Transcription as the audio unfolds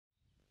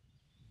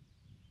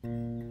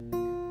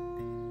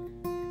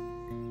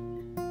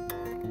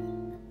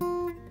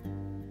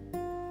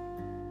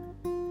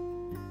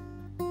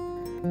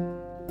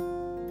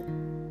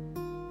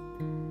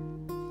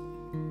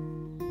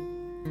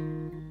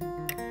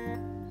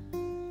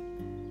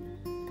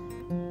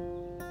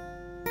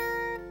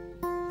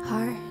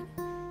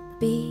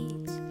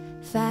Beats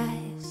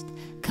fast,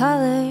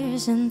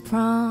 colors and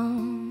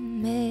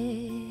promises.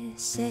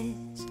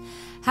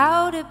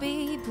 How to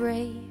be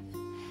brave,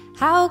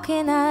 how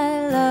can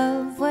I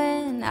love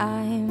when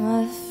I'm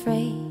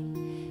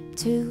afraid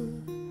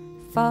to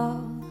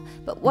fall?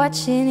 But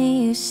watching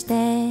you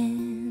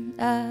stand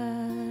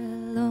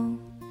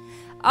alone,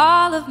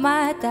 all of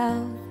my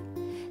doubt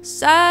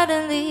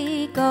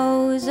suddenly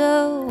goes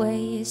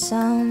away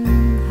somehow.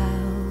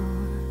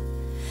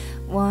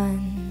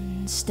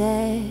 One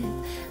step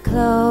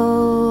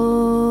closer.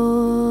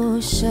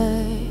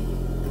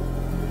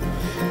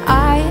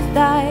 I've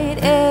died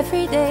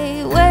every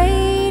day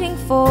waiting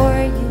for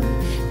you.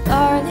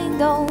 Darling,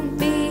 don't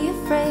be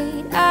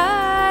afraid.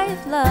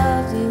 I've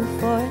loved you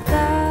for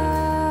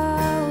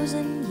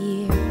 1,000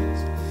 years.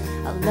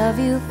 I'll love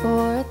you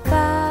for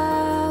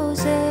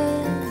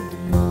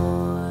 1,000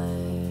 more.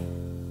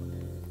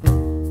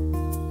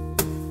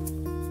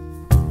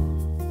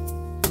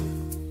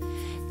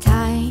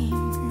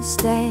 Time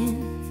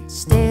stands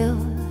still,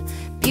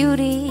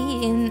 beauty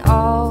in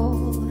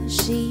all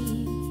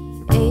she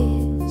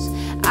is.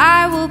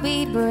 I will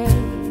be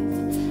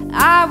brave,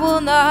 I will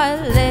not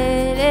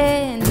let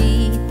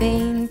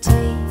anything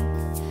take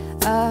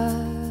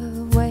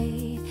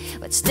away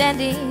what's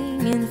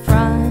standing in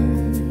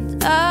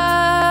front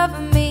of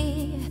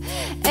me.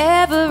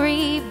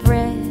 Every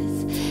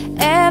breath,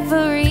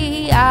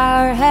 every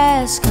hour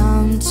has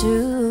come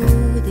to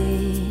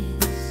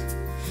this.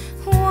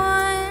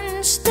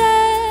 One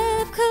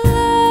step closer.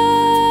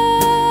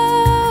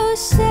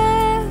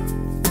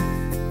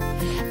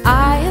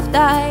 I have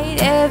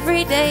died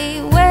every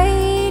day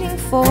waiting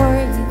for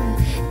you.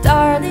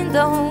 Darling,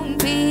 don't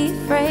be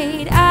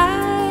afraid.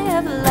 I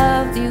have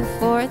loved you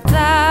for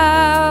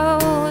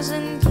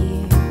 1,000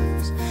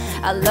 years.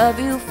 I love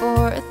you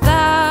for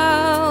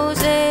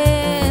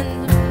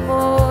 1,000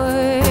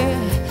 more.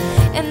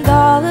 And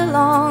all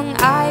along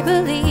I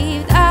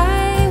believed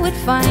I would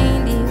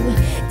find you.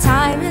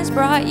 Time has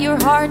brought your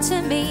heart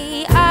to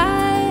me.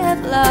 I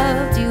have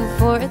loved you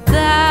for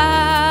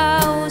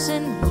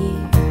 1,000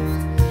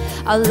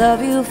 years. I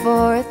love you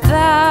for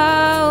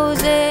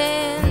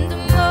 1,000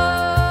 more.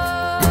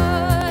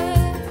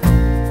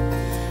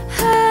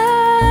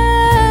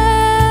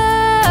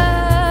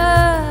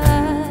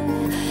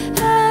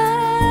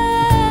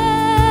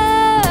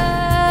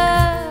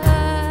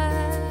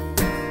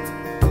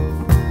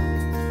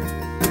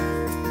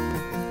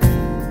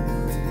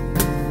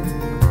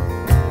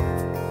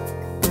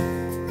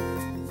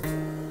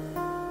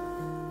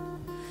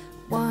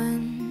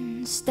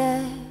 One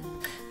step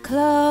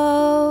closer.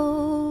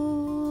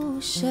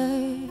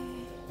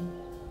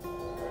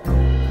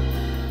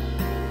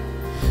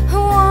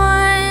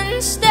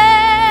 One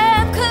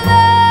step closer.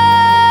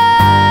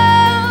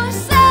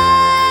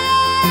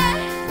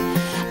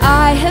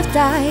 I have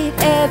died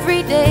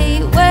every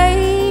day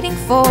waiting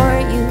for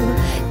you.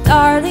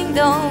 Darling,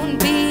 don't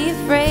be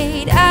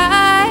afraid.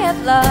 I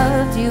have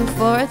loved you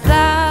for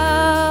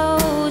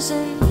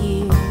 1,000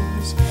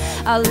 years.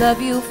 I'll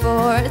love you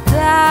for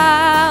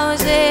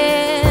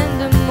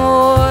 1,000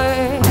 more.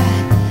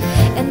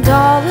 And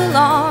all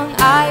along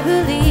I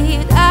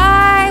believed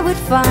I would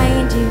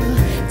find you.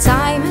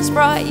 Time has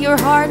brought your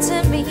heart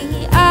to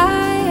me.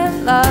 I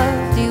have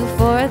loved you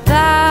for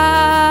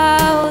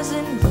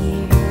 1,000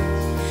 years.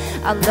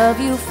 I'll love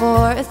you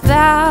for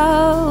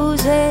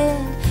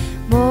 1,000